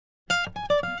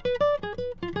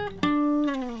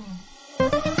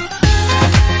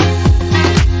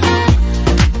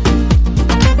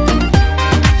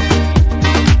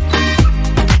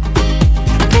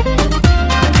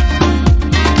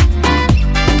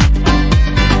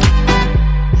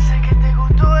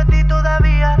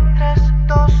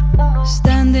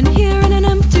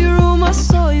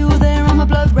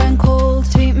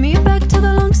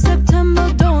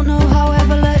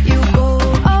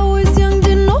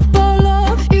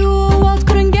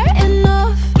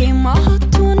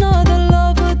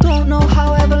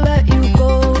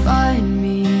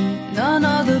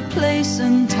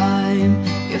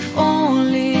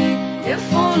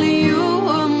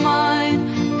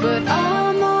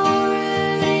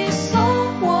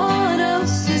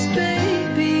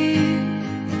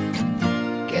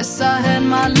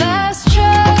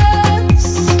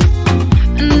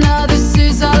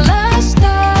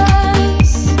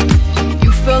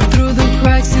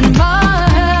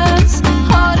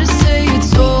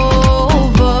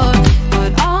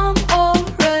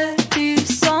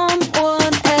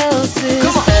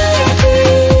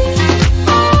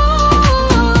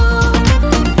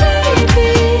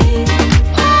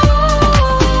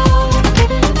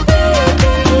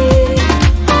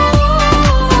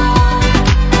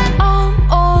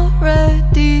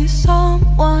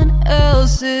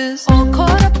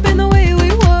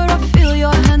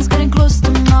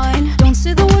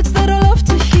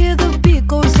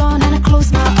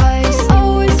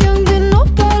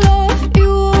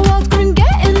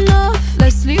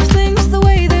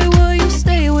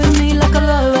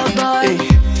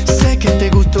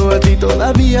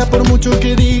todavía por mucho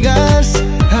que digas.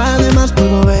 Además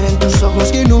puedo ver en tus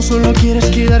ojos que no solo quieres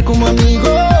quedar como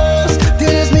amigos.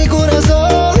 Tienes mi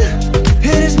corazón,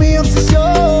 eres mi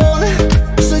obsesión,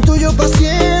 soy tuyo para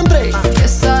siempre.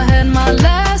 Guess I had my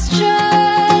last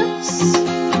chance,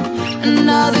 and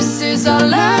now this is our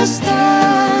last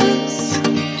dance.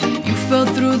 You fell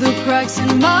through the cracks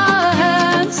in my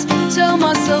hands. Tell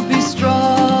myself be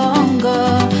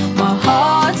stronger. My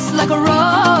heart's like a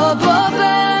rubber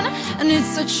band, and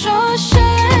it's such a shame